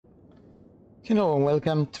Hello and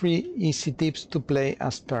welcome. 3 easy tips to play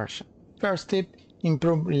as Persia. First tip,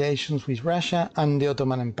 improve relations with Russia and the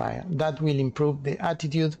Ottoman Empire. That will improve the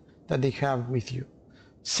attitude that they have with you.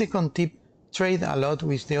 Second tip, trade a lot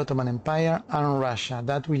with the Ottoman Empire and Russia.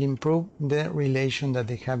 That will improve the relation that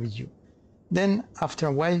they have with you. Then after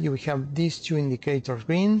a while you will have these two indicators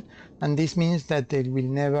green, and this means that they will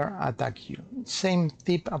never attack you. Same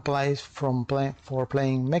tip applies for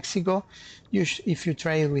playing Mexico. If you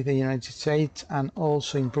trade with the United States and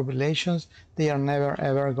also improve relations, they are never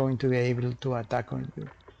ever going to be able to attack on you.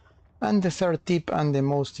 And the third tip, and the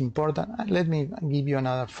most important, let me give you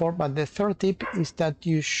another 4, but the third tip is that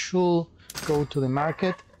you should go to the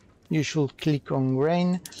market, you should click on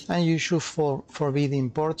grain, and you should forbid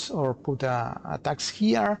imports or put a tax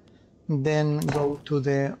here. Then go to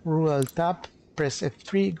the rural tab, press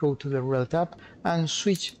F3, go to the rural tab and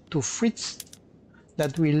switch to Fritz.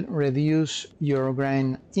 That will reduce your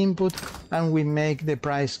grain input and will make the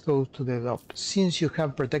price go to the top. Since you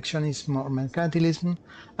have protectionism or mercantilism,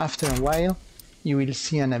 after a while you will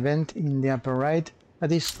see an event in the upper right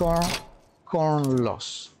that is corn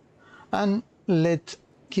loss. And let's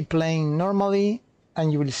keep playing normally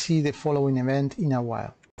and you will see the following event in a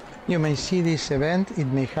while. You may see this event, it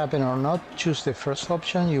may happen or not. Choose the first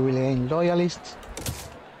option, you will gain loyalists.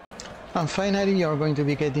 And finally you are going to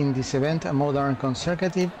be getting this event, a modern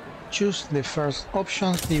conservative. Choose the first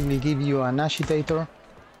options, they will give you an agitator.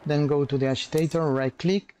 Then go to the agitator, right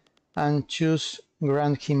click and choose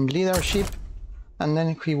grant him leadership, and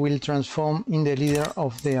then he will transform in the leader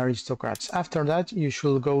of the aristocrats. After that you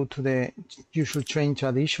should go to you should train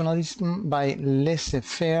traditionalism by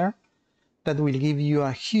laissez-faire. That will give you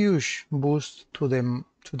a huge boost to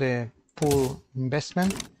the pool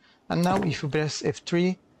investment. And now if you press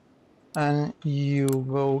F3 and you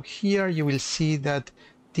go here, you will see that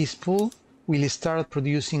this pool will start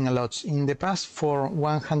producing a lot. In the past, for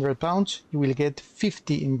 100 pounds you will get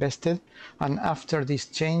 50 invested, and after this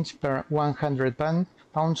change, per 100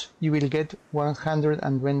 pounds you will get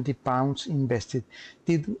 120 pounds invested.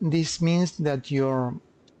 This means that your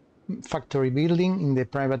factory building in the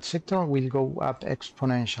private sector will go up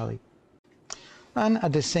exponentially. And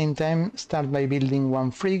at the same time start by building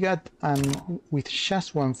 1 frigate, and with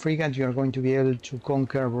just 1 frigate you are going to be able to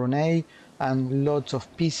conquer Brunei and lots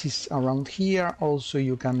of pieces around here. Also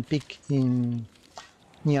you can pick in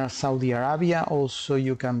near Saudi Arabia, also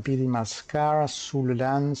you can pick in Madagascar, Zulu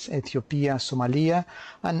lands, Ethiopia, Somalia,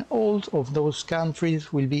 and all of those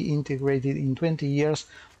countries will be integrated in 20 years,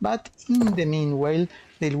 but in the meanwhile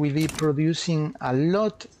they will be producing a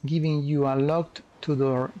lot, giving you a lot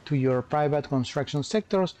to your private construction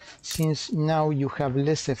sectors, since now you have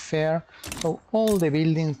laissez-faire. So all the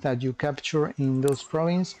buildings that you capture in those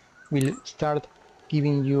provinces will start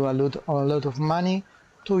giving you a lot of money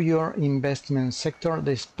to your investment sector,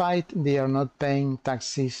 despite they are not paying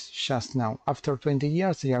taxes just now. After 20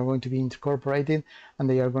 years they are going to be incorporated and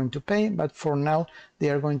they are going to pay, but for now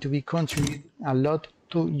they are going to be contributing a lot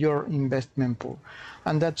to your investment pool.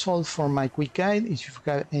 And that's all for my quick guide. If you've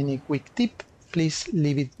got any quick tip, please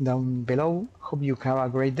leave it down below. Hope you have a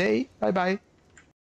great day. Bye bye.